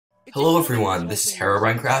Hello everyone, this is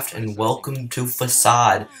HerobrineCraft and welcome to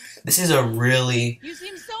Facade. This is a really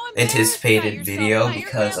anticipated video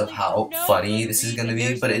because of how funny this is going to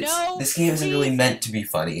be, but this game isn't really meant to be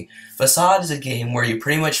funny. Facade is a game where you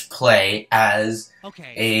pretty much play as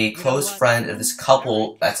a close friend of this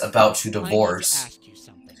couple that's about to divorce,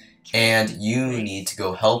 and you need to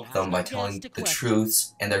go help them by telling the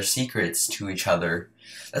truths and their secrets to each other.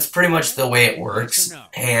 That's pretty much the way it works,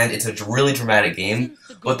 and it's a really dramatic game,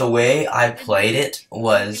 but the way I played it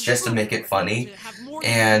was just to make it funny,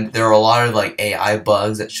 and there are a lot of like AI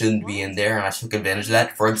bugs that shouldn't be in there, and I took advantage of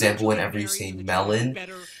that. For example, whenever you say melon,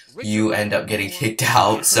 you end up getting kicked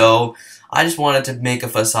out, so I just wanted to make a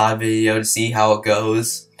Facade video to see how it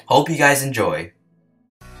goes. Hope you guys enjoy.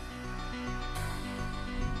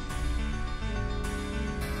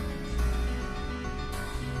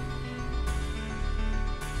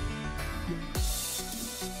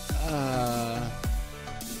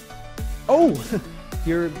 Oh,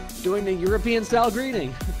 you're doing the European-style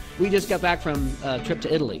greeting. We just got back from a trip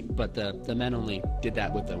to Italy, but the men only did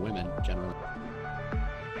that with the women, generally.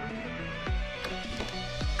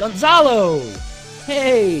 Gonzalo!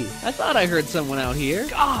 Hey, I thought I heard someone out here.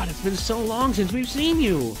 God, it's been so long since we've seen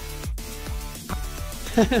you.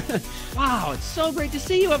 Wow, it's so great to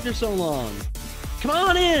see you after so long. Come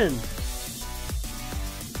on in.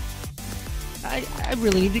 I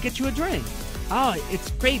really need to get you a drink. Oh, it's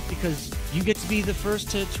great because you get to be the first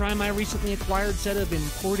to try my recently acquired set of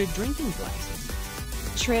imported drinking glasses.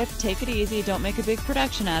 Trip, take it easy. Don't make a big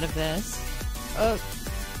production out of this.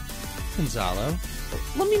 Gonzalo,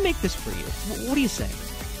 let me make this for you. What do you say?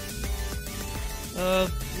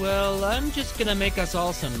 Well, I'm just gonna make us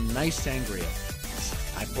all some nice sangria.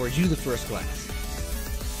 I poured you the first glass.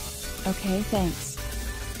 Okay, thanks.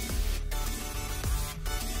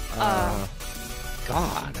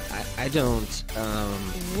 God, I don't,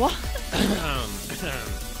 What?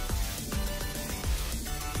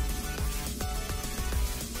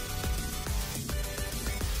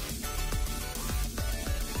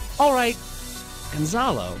 All right,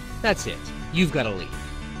 Gonzalo, that's it. You've got to leave.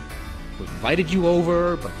 We invited you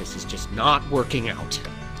over, but this is just not working out.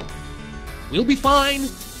 We'll be fine.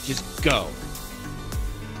 Just go.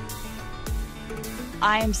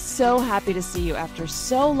 I am so happy to see you after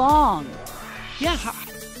so long. Yeah,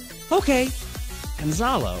 okay.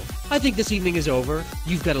 Gonzalo, I think this evening is over.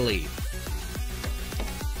 You've got to leave.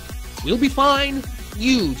 We'll be fine.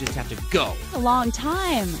 You just have to go. A long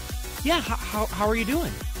time. Yeah, how are you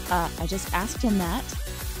doing? I just asked him that.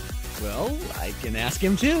 Well, I can ask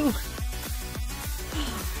him too.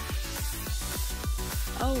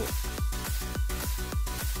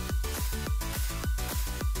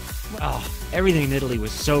 Oh, everything in Italy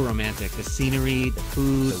was so romantic. The scenery, the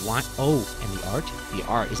food, the wine. Oh, and the art. The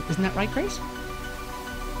art. Isn't that right, Grace?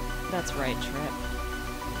 That's right, Trip.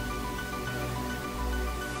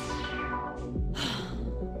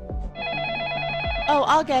 Oh,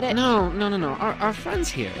 I'll get it. No. Our friend's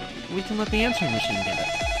here. We can let the answering machine get it.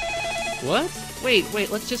 What? Wait.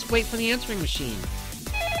 Let's just wait for the answering machine.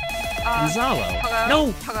 Gonzalo. Hello?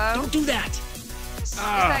 No, Hello? don't do that. Is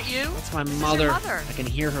that you? That's my This is mother. your mother. I can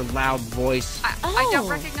hear her loud voice. I don't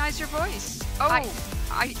recognize your voice. Oh, I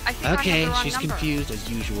think I Okay, have the wrong she's number. confused as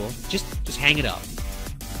usual. Just hang it up.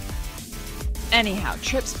 Anyhow,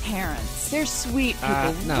 Trip's parents. They're sweet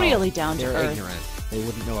people, No, really down to they're earth. ignorant. They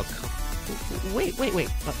wouldn't know a. Wait.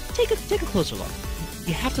 Take a closer look.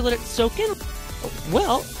 You have to let it soak in.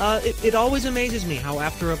 Well, it always amazes me how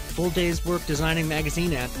after a full day's work designing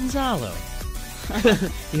magazine ads, Gonzalo.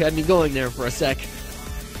 You had me going there for a sec.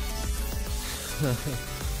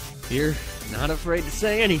 You're not afraid to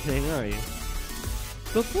say anything, are you?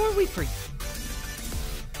 Before we forget.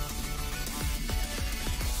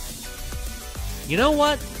 You know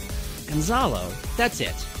what? Gonzalo, that's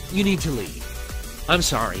it. You need to leave. I'm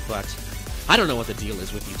sorry, but I don't know what the deal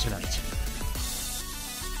is with you tonight.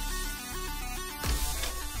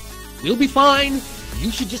 We'll be fine. You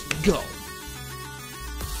should just go.